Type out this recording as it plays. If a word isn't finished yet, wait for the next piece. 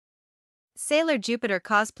Sailor Jupiter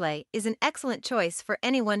cosplay is an excellent choice for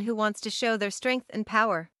anyone who wants to show their strength and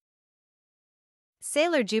power.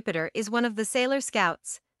 Sailor Jupiter is one of the Sailor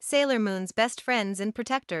Scouts, Sailor Moon's best friends and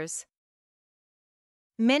protectors.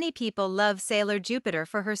 Many people love Sailor Jupiter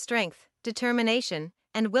for her strength, determination,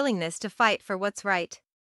 and willingness to fight for what's right.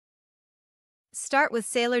 Start with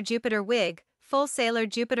Sailor Jupiter wig, full Sailor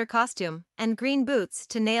Jupiter costume, and green boots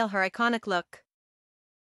to nail her iconic look.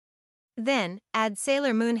 Then, add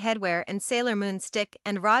Sailor Moon headwear and Sailor Moon stick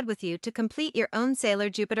and rod with you to complete your own Sailor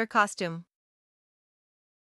Jupiter costume.